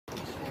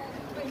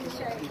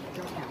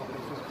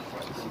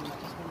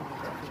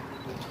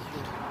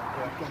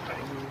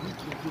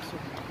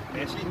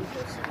Merci.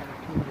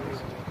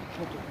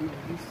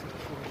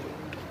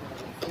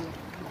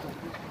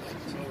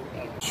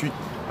 Suite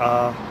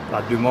à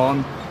la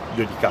demande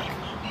de l'ICAC.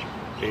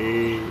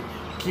 Et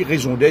qui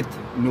raison d'être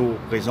nos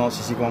présences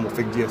ici, comme on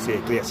fait dire, c'est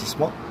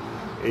éclaircissement.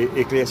 Et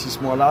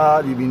éclaircissement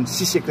là, il y a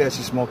 6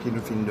 éclaircissements qui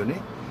nous finissent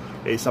donner.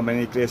 Et ça mène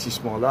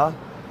éclaircissement là,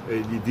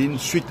 il vient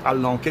suite à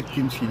l'enquête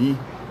qui nous finit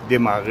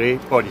démarrer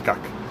par l'ICAC.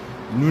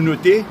 Nous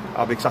notons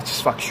avec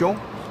satisfaction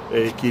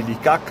que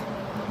l'ICAC,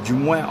 du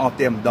moins en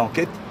termes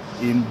d'enquête,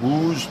 il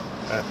bouge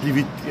plus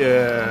vite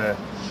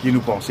qu'il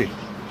nous pensait.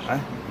 Hein?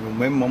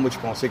 Nous-mêmes, moi, je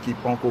pensais qu'il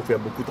peut encore faire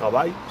beaucoup de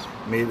travail,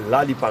 mais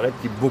là, il paraît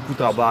qu'il y a beaucoup de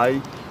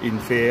travail qu'il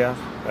fait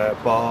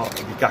par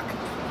l'ICAC.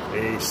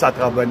 Et ça,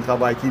 le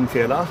travail qu'il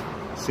fait là,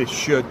 c'est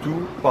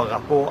surtout par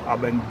rapport à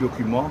un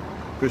document,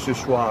 que ce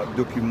soit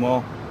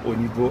document au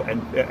niveau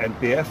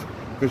NPF,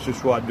 que ce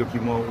soit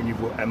document au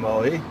niveau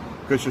MRA,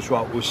 que ce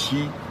soit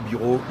aussi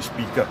bureau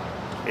speaker.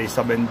 Et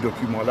ça, ben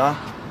document là,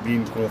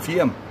 il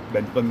confirme,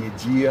 ben premier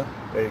dire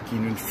qui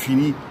nous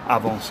finit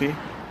avancer,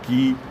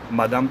 qui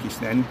Madame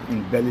Kistnen,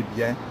 une bel et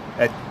bien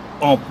est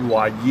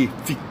employée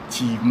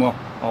fictivement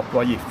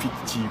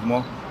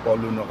par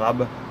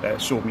l'honorable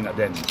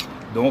Sourminaden.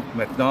 Donc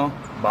maintenant,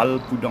 balle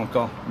pour dans le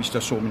camp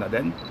Mr.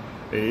 Sourminaden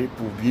et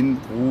pour venir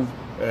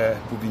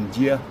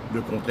dire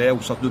le contraire,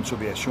 ou ça donne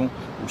subversion,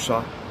 ou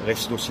ça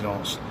reste au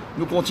silence.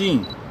 Nous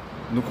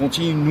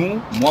continuons,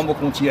 moi je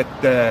continue à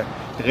être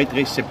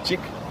très sceptique,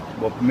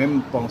 bon,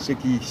 même penser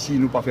que si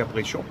nous pas faire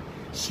pression,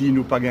 si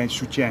nous pas gagner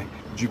soutien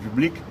du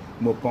public,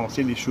 moi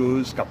penser les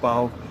choses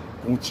capables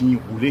de continuer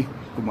à rouler,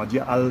 comment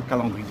dire, à le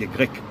calendrier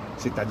grec,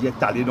 c'est-à-dire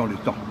taler dans le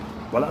temps.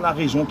 Voilà la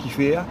raison qui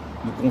fait,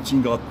 nous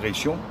continuons de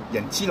pression. Il y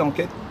a une petite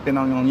enquête,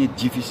 pénalité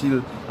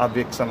difficile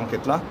avec cette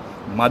enquête-là.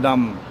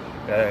 Madame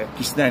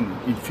Kistnen,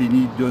 il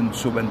finit donne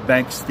sur un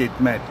bank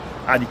statement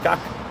à l'ICAC,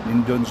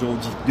 il donne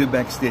aujourd'hui 2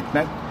 bank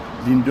statements,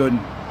 il donne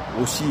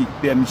aussi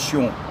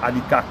permission à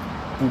l'ICAC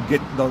pour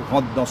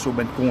rentrer dans son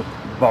compte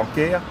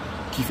bancaire,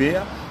 qui fait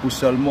pour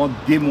seulement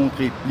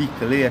démontrer plus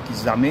clair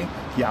qu'ils avaient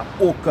qu'il n'y a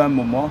aucun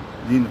moment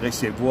de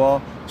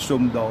recevoir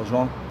somme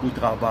d'argent pour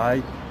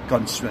travail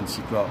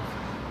constituency club.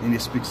 Il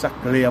explique ça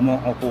clairement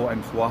encore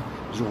une fois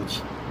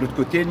aujourd'hui. De l'autre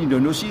côté, il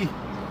donne aussi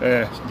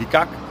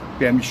l'ICAC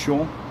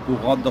permission pour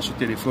rentrer dans ce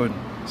téléphone,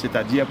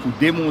 c'est-à-dire pour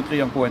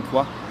démontrer encore une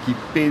fois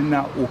qu'il n'y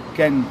a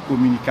aucune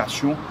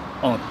communication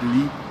entre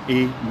lui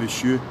et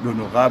monsieur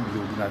l'honorable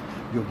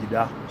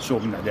Yogida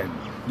Sourminaden.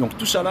 Donc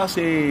tout ça là,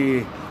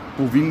 c'est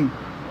pour venir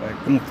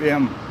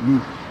confirmer nous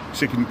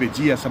ce qui nous peut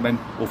dire, ça une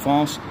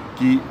offense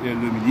qui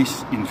le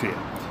ministre in fait.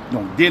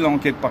 Donc dès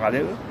l'enquête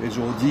parallèle,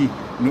 aujourd'hui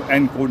nous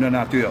avons un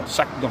coordonnateur,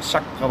 dans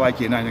chaque travail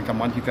qui est dans une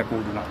campagne qui fait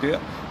coordonnateur,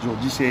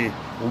 aujourd'hui c'est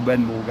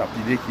Ruben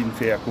Mougapide qui nous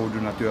fait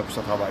coordonnateur pour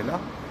ce travail-là,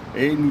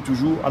 et nous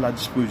toujours à la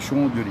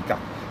disposition de l'ICAC.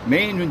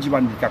 Mais nous disons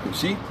l'ICAC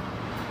aussi,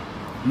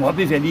 moi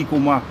je vais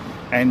comment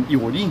une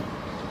ironie,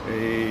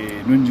 et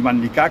nous disons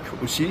l'ICAC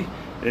aussi,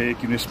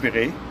 qui nous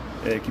espérait,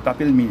 qui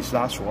appelle le ministre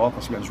là, soir,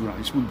 parce qu'il y a un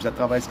journaliste, vous avez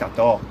travaillé ce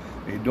 14.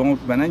 Et donc,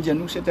 maintenant,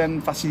 nous, c'est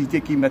une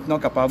facilité qui est maintenant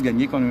capable de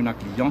gagner quand on a un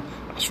client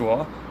à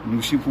soir. Nous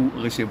aussi, pour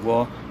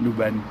recevoir nos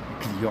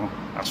clients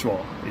à soir.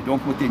 Et donc,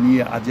 pour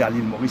tenir à dire à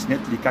l'île Maurice net,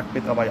 les 4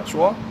 travaillent à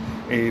soir.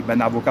 Et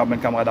avocat,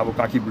 camarade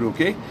d'avocat qui est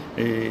bloqué.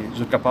 Et je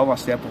suis capable de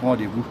faire pour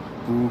rendez-vous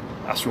pour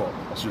asseoir.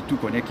 Parce que tout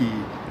connaît qui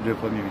le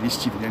Premier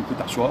ministre qui vient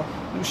pour asseoir.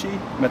 Nous aussi,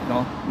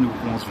 maintenant, nous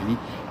commençons à venir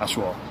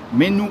asseoir.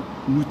 Mais nous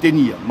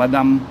tenir,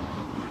 madame,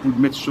 pour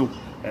mettre sur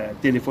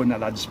téléphone à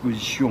la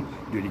disposition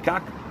de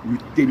l'ICAC, nous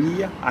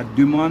tenir à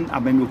demande à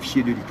un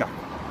officier de l'ICAC.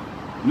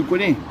 Nous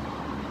connaissons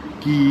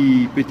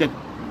qui peut-être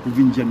pour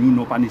venir dire nous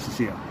non pas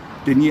nécessaire.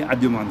 Tenir à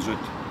demande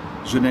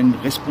je n'ai une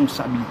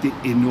responsabilité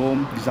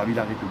énorme vis-à-vis de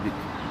la République.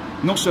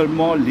 Non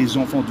seulement les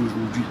enfants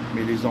d'aujourd'hui,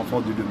 mais les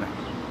enfants de demain.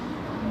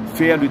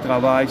 Faire le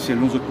travail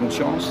selon notre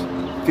conscience,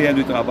 faire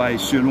le travail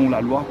selon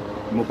la loi,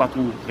 n'ont pas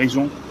trop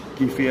raison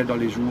qu'il fait dans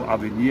les jours à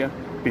venir,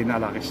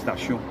 pénal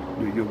l'arrestation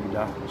de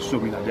Yogida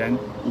Sourminaden,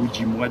 ou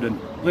du moins d'un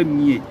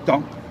premier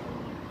temps,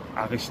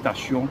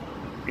 arrestation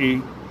et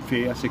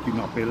faire ce qu'on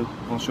appelle,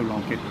 prendre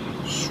l'enquête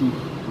sous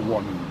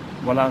warning.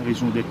 Voilà la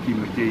raison d'être qui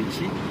m'était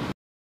ici.